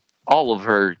 well, all of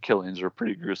her killings were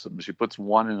pretty gruesome. She puts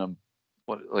one in a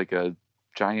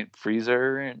giant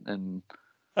freezer, and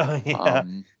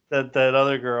that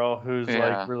other girl who's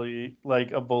like really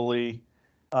like a bully.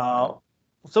 So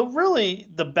really,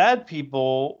 the bad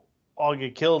people all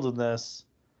get killed in this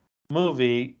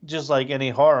movie, just like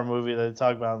any horror movie that they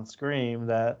talk about in Scream.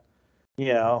 That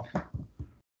Well,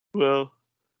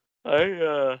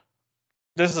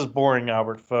 this is boring,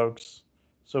 Albert, folks.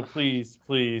 So please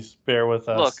bear with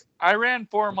us. Look, I ran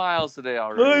 4 miles today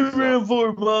already. I ran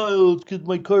 4 miles because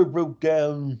my car broke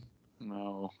down.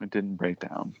 No, it didn't break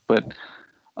down. But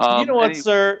you know what,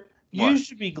 sir? You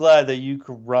should be glad that you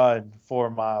could run 4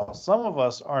 miles. Some of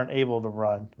us aren't able to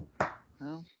run.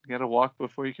 Well, you got to walk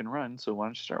before you can run. So why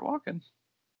don't you start walking?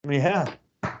 Yeah.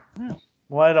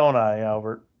 Why don't I,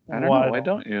 Albert? I don't know. Why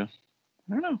don't you?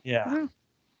 I don't know. Yeah.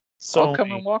 So I'll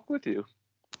come and walk with you.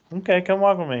 Okay, come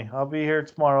walk with me. I'll be here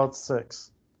tomorrow at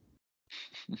 6.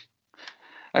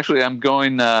 Actually, I'm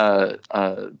going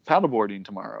paddleboarding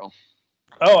tomorrow.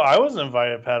 Oh, I was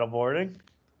invited paddleboarding.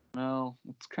 No,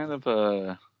 it's kind of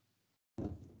a... Do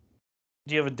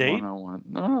you have a date? One-on-one.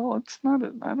 No, it's not.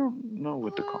 I don't know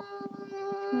what to call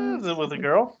it. Is it with a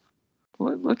girl?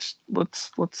 Let's.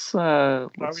 Are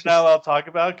we not allowed to talk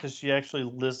about it because she actually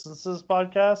listens to this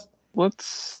podcast?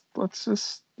 Let's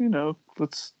just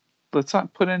let's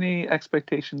not put any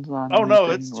expectations on. Oh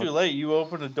no, it's too late. You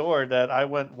opened a door that I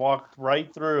walked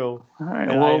right through,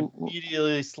 and I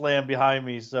immediately slammed behind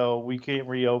me, so we can't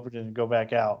reopen it and go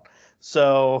back out.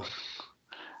 So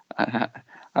I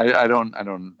don't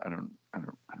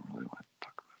really want to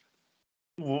talk about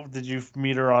it. Well, did you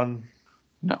meet her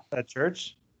at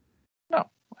church? No,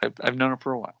 I've known her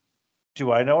for a while.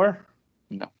 Do I know her?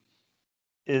 No.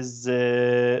 Is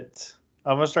it?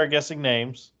 I'm gonna start guessing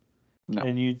names. No.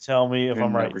 And you tell me if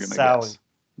I'm right. Sally. Guess.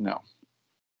 No.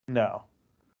 No.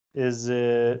 Is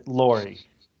it Lori?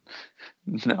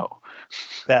 No.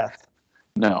 Beth?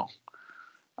 No.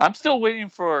 I'm still waiting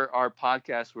for our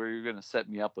podcast where you're going to set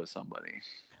me up with somebody.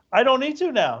 I don't need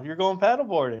to now. You're going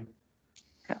paddleboarding.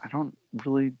 Yeah, I don't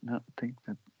really think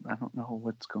that. I don't know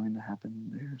what's going to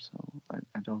happen there, so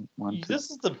I don't want to.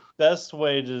 This is the best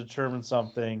way to determine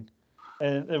something,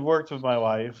 and it worked with my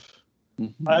wife.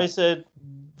 Mm-hmm. I said,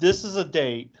 this is a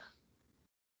date.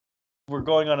 We're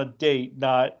going on a date,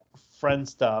 not friend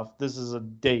stuff. This is a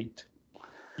date.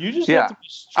 You just have to be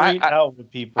straight out with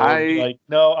people. Like,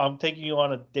 no, I'm taking you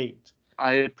on a date.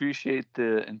 I appreciate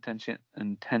the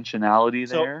intentionality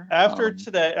there. So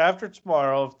after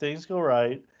tomorrow, if things go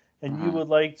right, and you would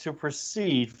like to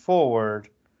proceed forward,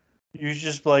 you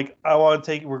just be like, I'm gonna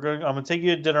take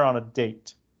you to dinner on a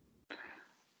date.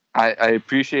 I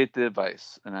appreciate the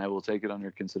advice, and I will take it under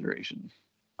consideration.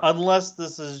 Unless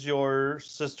this is your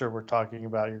sister we're talking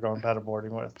about, you're going paddleboarding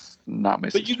with. Not my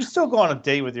But you sister. can still go on a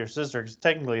date with your sister, because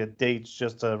technically a date's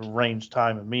just a arranged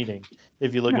time of meeting,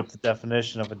 if you look Yeah. at the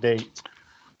definition of a date.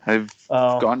 I've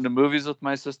Oh. gone to movies with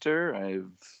my sister.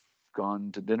 I've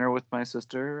gone to dinner with my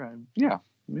sister. Yeah,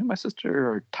 me and my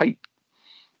sister are tight.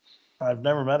 I've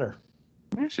never met her.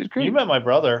 Yeah, she's great. You met my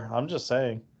brother. I'm just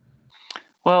saying.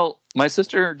 Well, my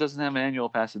sister doesn't have an annual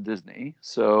pass to Disney,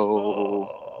 so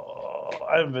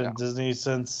I haven't been to Disney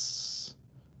since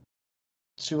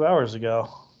 2 hours ago.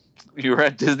 you were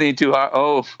at Disney 2 hours.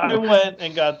 Oh, I went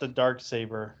and got the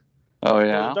Darksaber. Oh So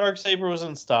yeah. the Darksaber was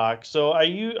in stock. So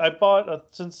I bought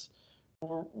since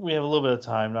we have a little bit of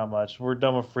time, not much. We're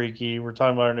done with Freaky. We're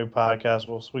talking about our new podcast.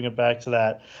 We'll swing it back to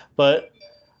that. But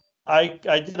I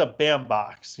did a BAM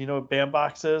box. You know what BAM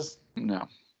box is? No.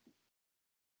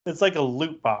 It's like a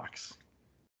loot box.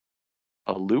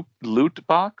 A loot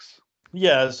box?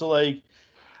 Yeah, so like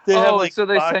they have like so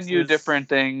they boxes. send you different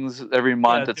things every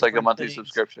month. Yeah, it's like a different monthly things.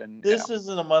 subscription. This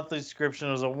isn't a monthly subscription.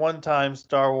 It was a one-time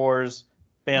Star Wars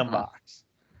BAM box.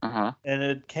 Uh-huh. And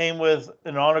it came with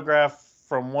an autograph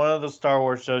from one of the Star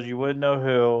Wars shows. You wouldn't know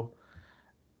who.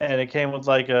 And it came with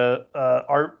like a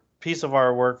art piece of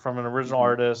artwork from an original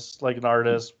artist, like an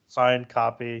artist, signed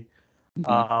copy,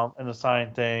 and a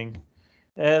signed thing.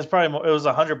 And it's probably it was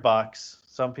 $100.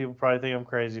 Some people probably think I'm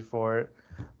crazy for it,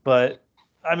 but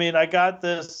I mean, I got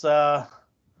this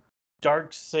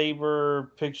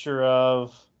Darksaber picture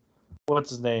of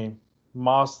what's his name,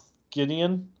 Moss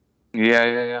Gideon.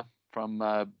 Yeah. From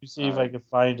You see if I can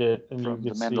find it, and from you The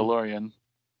can see. Mandalorian.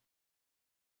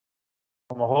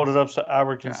 I'm gonna hold it up so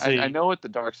Albert can see. I know what the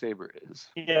Darksaber is.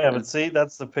 Yeah, but see,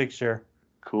 that's the picture.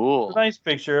 Cool. It's a nice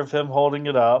picture of him holding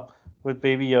it up with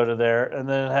Baby Yoda there, and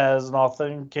then it has an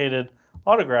authenticated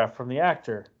autograph from the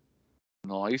actor.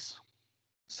 Nice.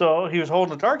 So he was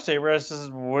holding the Darksaber. I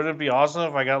says, wouldn't it be awesome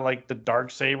if I got like the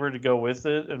Darksaber to go with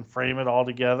it and frame it all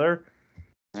together?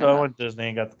 So I went to Disney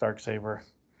and got the Darksaber.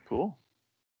 Cool.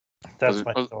 That's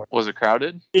my story. Was it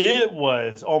crowded? It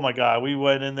was. Oh my God. We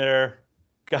went in there,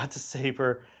 got the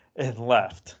saber, and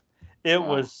left. It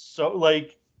was so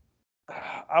like,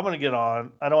 I'm going to get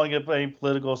on. I don't want to get any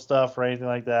political stuff or anything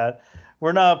like that.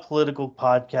 We're not political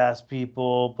podcast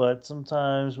people, but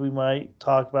sometimes we might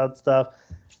talk about stuff.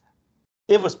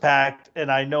 It was packed,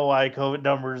 and I know why COVID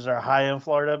numbers are high in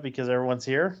Florida, because everyone's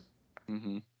here.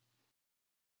 Mm-hmm.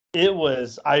 It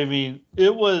was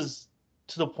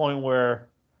to the point where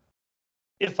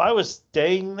if I was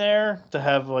staying there to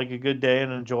have like a good day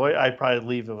and enjoy, I'd probably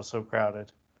leave. It was so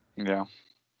crowded. Yeah.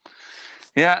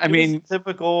 Yeah, I mean,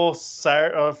 typical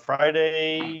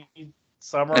Friday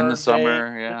summer in the day.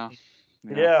 summer,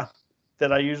 yeah,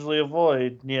 that I usually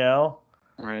avoid.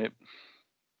 Right.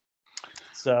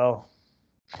 So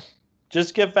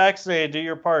just get vaccinated. Do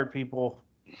your part, people.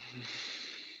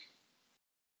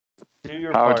 Do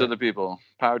your Power part. to the people.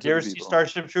 Power to you the ever people. see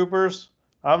Starship Troopers?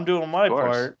 I'm doing my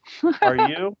part. Are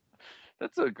you?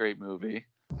 That's a great movie,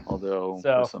 although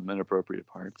So, with some inappropriate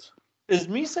parts. Is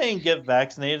me saying get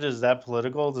vaccinated, is that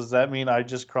political? Does that mean I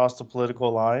just crossed a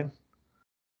political line?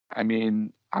 I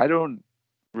mean, I don't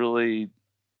really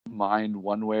mind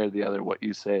one way or the other what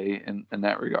you say in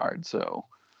that regard. So,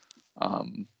 but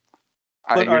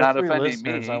you're not 3 offending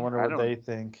me. I wonder what they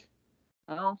think.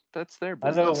 Well, that's their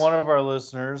business. I know one of our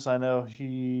listeners. I know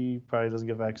he probably doesn't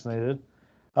get vaccinated.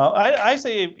 I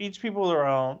say each people their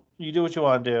own. You do what you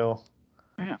want to do.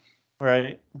 Yeah.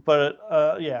 Right. But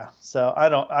yeah. So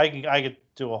I could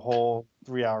do a whole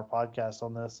 3-hour podcast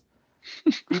on this.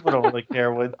 People don't really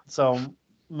care what some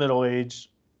middle-aged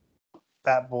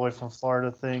fat boy from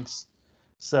Florida thinks.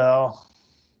 So,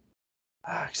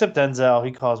 except Denzel,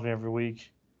 he calls me every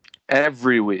week.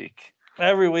 Every week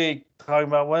Talking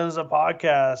about when's the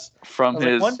podcast. From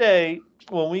his one day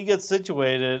when we get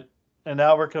situated and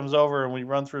Albert comes over and we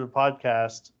run through the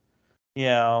podcast,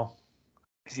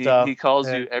 stuff. He calls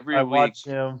you every week. Watch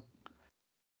him.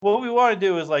 What we want to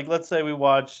do is like, let's say we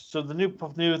watch. So the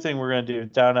new thing we're gonna do,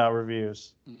 Down Out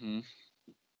Reviews. Mm-hmm.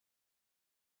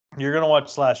 You're gonna watch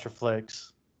slasher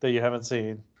flicks that you haven't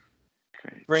seen.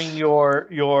 Great. Bring your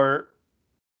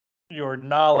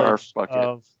knowledge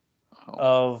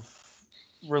of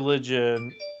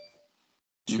religion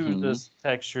to the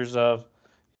textures of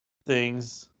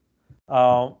things.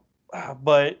 But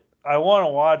I want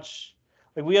to watch.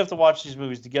 Like, we have to watch these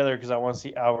movies together because I want to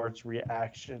see Albert's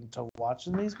reaction to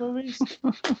watching these movies.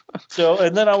 So,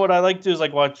 and then what I like to do is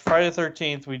like watch Friday the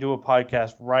 13th. We do a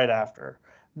podcast right after.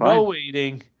 No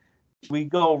waiting. We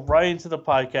go right into the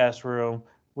podcast room,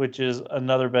 which is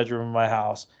another bedroom in my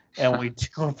house, and we do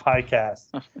a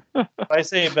podcast. If I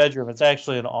say a bedroom, it's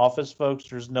actually an office, folks.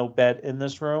 There's no bed in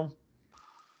this room.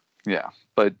 Yeah,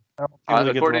 but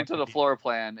Really according to the floor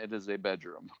plan, it is a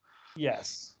bedroom.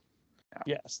 Yes.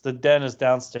 Yeah. Yes. The den is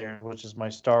downstairs, which is my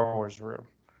Star Wars room.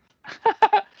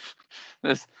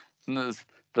 this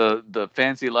the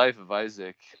fancy life of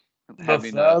Isaac,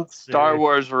 having a Star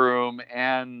Wars room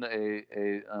and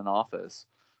an office.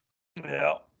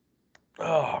 Yeah.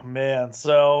 Oh man.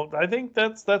 So I think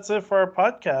that's it for our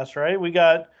podcast, right? We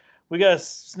got a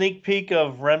sneak peek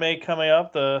of Reme coming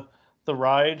up, the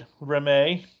ride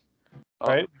Reme.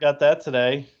 Right? We got that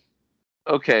today.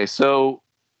 Okay, so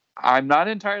I'm not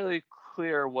entirely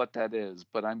clear what that is,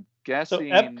 but I'm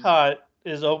guessing. So Epcot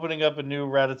is opening up a new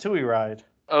Ratatouille ride.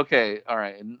 Okay, all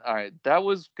right. That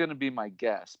was going to be my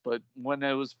guess, but when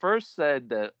it was first said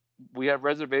that we have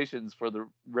reservations for the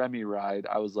Remy ride,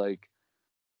 I was like,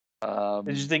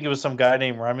 did you think it was some guy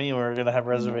named Remy and we were going to have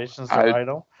reservations to ride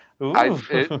him?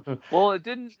 Well, it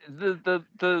didn't.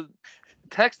 The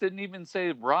text didn't even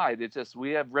say ride. It just,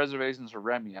 we have reservations for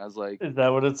Remy. I was like, is that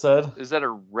what it said? Is that a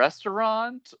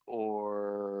restaurant?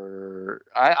 Or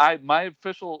my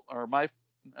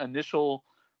initial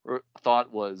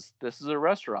thought was, this is a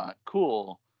restaurant,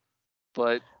 cool,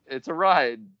 but it's a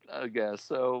ride, I guess.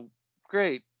 So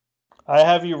great. I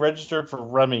have you registered for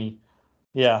Remy.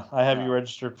 Yeah, I have you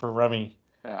registered for Remy.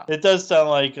 Yeah, it does sound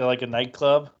like a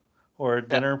nightclub or a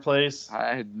dinner place.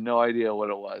 I had no idea what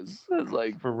it was. It was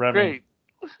like, for Remy. Great.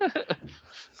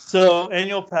 So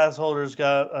annual pass holders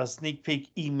got a sneak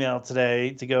peek email today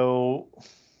to go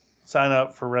sign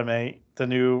up for Remy, the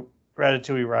new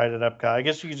Ratatouille ride at Epcot. I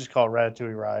guess you could just call it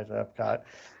Ratatouille ride at Epcot.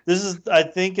 This is, I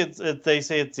think they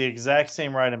say it's the exact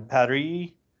same ride in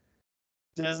Paris,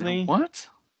 Disney. What?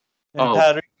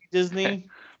 Paris, Disney.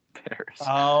 Paris.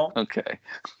 Oh. Okay.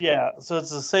 Yeah, so it's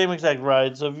the same exact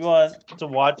ride. So if you want to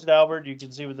watch it, Albert, you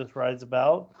can see what this ride's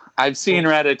about. I've seen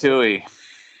Ratatouille.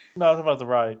 No, it's about the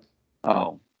ride.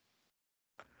 Oh.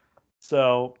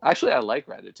 So actually, I like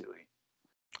Ratatouille.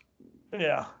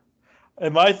 Yeah.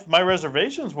 And my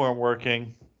reservations weren't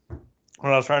working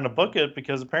when I was trying to book it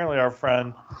because apparently our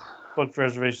friend booked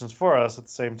reservations for us at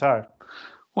the same time.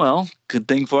 Well, good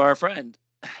thing for our friend.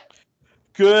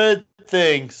 Good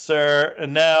thing, sir.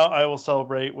 And now I will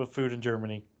celebrate with food in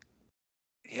Germany.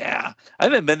 Yeah. I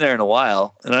haven't been there in a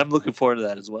while, and I'm looking forward to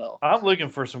that as well. I'm looking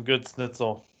for some good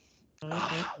schnitzel.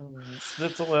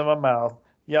 Schnitzel in my mouth.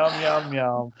 Yum, yum,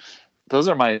 yum. Those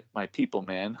are my people,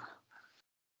 man.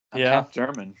 I'm half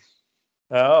German.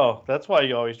 Oh, that's why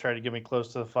you always try to get me close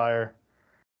to the fire.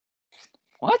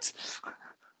 What?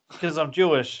 Because I'm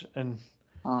Jewish and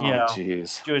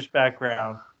Jewish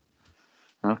background.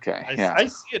 Okay. I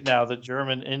see it now, the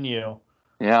German in you.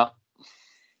 Yeah.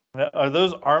 Are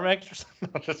those arm exercises?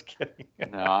 No, just kidding.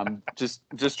 No, I'm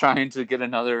just trying to get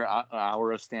another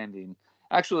hour of standing.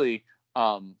 Actually,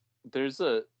 there's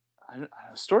a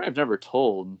story I've never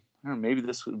told. I don't know, maybe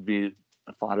this would be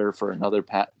fodder for another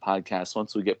podcast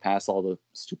once we get past all the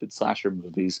stupid slasher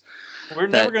movies. We're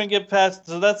never going to get past.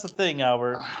 So that's the thing,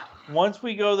 Albert. Once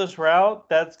we go this route,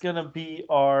 that's going to be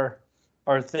our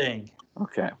thing.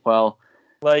 Okay. Well,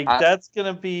 that's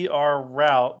going to be our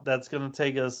route. That's going to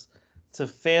take us to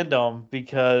fandom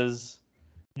because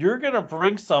you're going to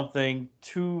bring something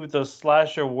to the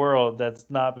slasher world that's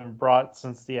not been brought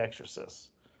since The Exorcist.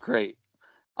 Great.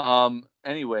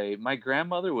 Anyway, my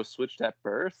grandmother was switched at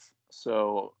birth,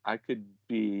 so I could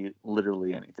be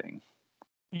literally anything.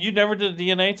 You never did a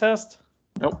DNA test?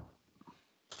 Nope.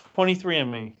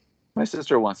 23andMe. My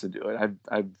sister wants to do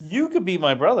it. You could be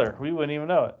my brother. We wouldn't even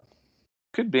know it.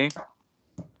 Could be.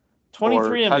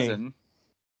 23andMe.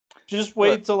 Just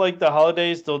wait till like the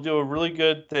holidays. They'll do a really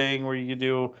good thing where you can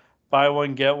do buy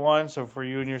one get one. So for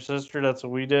you and your sister, that's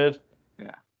what we did.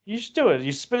 Yeah. You should do it.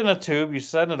 You spin a tube. You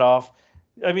send it off.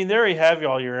 I mean, they already have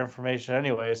all your information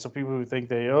anyway. So people who think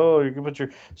you can put your.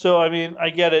 So I mean, I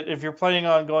get it. If you're planning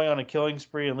on going on a killing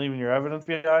spree and leaving your evidence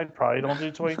behind, probably don't do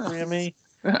 23andMe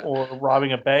or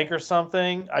robbing a bank or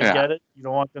something. I get it. You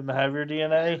don't want them to have your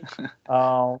DNA.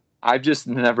 I've just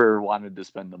never wanted to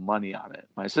spend the money on it.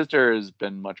 My sister has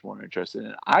been much more interested in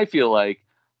it. I feel like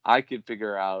I could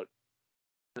figure out.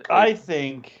 I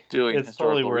think doing it's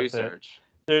totally worth research.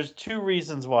 There's two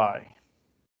reasons why.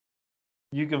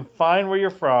 You can find where you're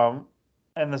from,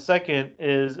 and the second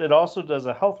is it also does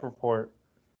a health report.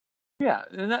 Yeah,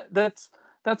 and that's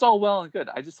all well and good.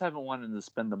 I just haven't wanted to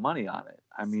spend the money on it.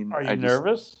 I mean, are you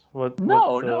nervous?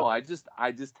 No. I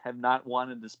just have not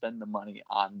wanted to spend the money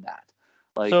on that.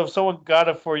 Like, so if someone got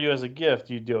it for you as a gift,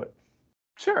 you'd do it.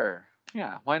 Sure.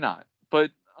 Yeah, why not?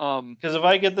 But because if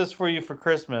I get this for you for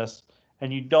Christmas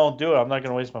and you don't do it, I'm not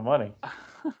going to waste my money.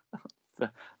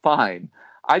 Fine.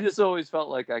 I just always felt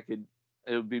like it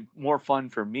would be more fun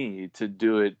for me to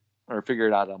do it or figure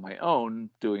it out on my own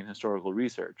doing historical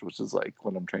research, which is like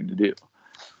what I'm trying to do.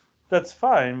 That's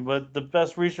fine, but the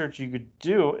best research you could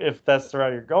do, if that's the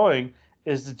route you're going,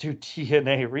 is to do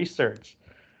DNA research.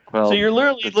 So Well, you're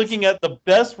literally looking at the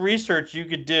best research you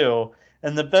could do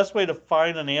and the best way to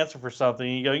find an answer for something.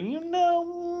 You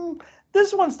go,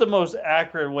 this one's the most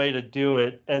accurate way to do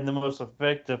it and the most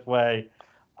effective way.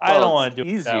 I well, don't it's want to do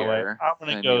it that way. easier I'm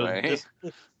going to go anyway.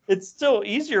 this. It's still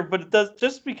easier, but it does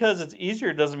just because it's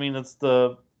easier doesn't mean it's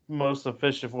the most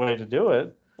efficient way to do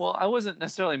it. Well, I wasn't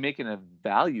necessarily making a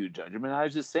value judgment. I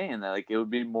was just saying that like it would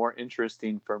be more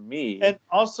interesting for me. And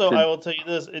also, to... I will tell you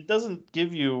this: it doesn't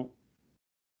give you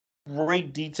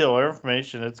great detail or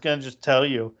information. It's going to just tell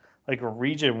you like a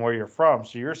region where you're from.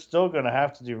 So you're still going to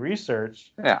have to do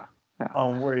research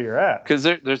on where you're at. Because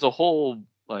there's a whole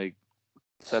like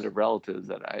set of relatives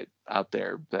that out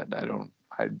there that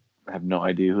I have no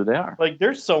idea who they are. Like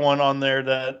there's someone on there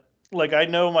that like I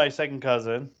know my second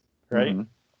cousin, right? Mm-hmm.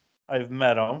 I've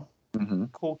met him. Mm-hmm.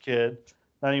 Cool kid.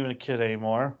 Not even a kid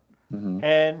anymore. Mm-hmm.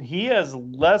 And he has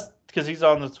less because he's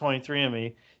on the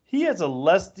 23andMe. He has a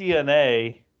less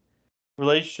DNA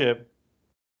relationship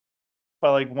by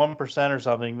like 1% or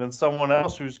something than someone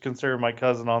else who's considered my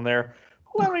cousin on there.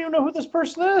 Who I don't even know who this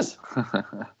person is.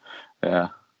 Yeah.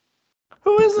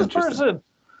 Who is this person?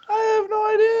 I have no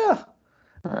idea.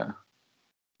 Yeah.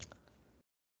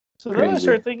 So then I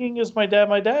start thinking, is my dad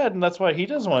my dad? And that's why he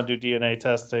doesn't want to do DNA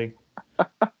testing.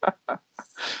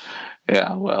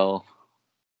 Yeah, well,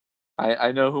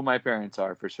 I know who my parents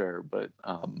are for sure, but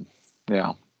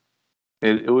yeah,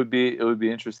 it would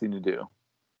be interesting to do.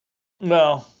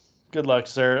 Well, good luck,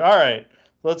 sir. All right,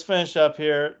 let's finish up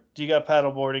here. Do you got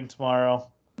paddleboarding tomorrow?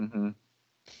 Mm-hmm.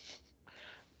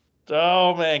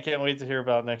 Oh man, can't wait to hear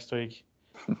about next week.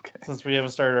 Okay. Since we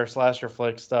haven't started our slasher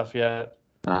flick stuff yet.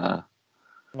 Uh-huh.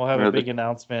 We'll have a big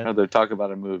announcement. Rather talk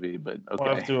about a movie, but okay.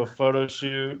 We'll have to do a photo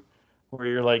shoot where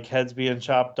your like head's being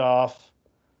chopped off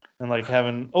and like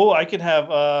having. Oh, I can have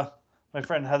my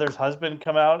friend Heather's husband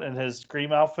come out in his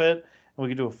Scream outfit, and we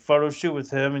can do a photo shoot with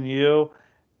him and you.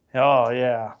 Oh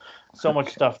yeah, so much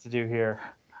stuff to do here.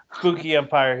 Spooky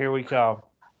Empire, here we come.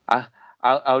 I'll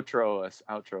outro us.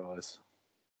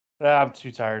 I'm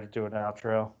too tired to do an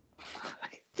outro.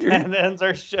 And ends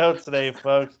our show today,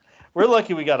 folks. We're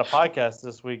lucky we got a podcast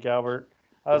this week, Albert.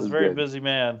 I was a very busy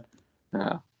man.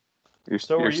 Yeah.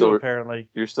 Apparently.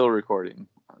 You're still recording.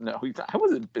 No, I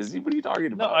wasn't busy. What are you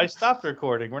talking about? No, I stopped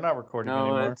recording. We're not recording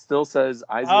anymore. No, it still says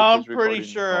Isaac I'm is recording. pretty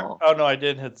sure. Oh, no, I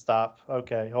did hit stop.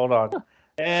 Okay, hold on.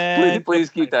 And please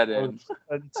keep that in.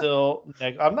 Until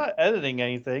next. I'm not editing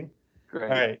anything. Great. All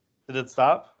right. Did it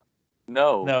stop?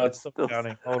 No. No, it's still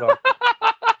counting. Hold on.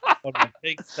 Hold on.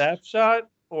 Take snapshot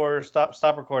or stop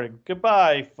recording.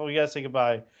 Goodbye. We got to say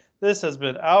goodbye. This has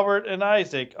been Albert and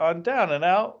Isaac on Down and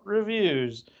Out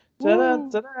Reviews. Ta-da,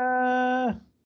 ta-da.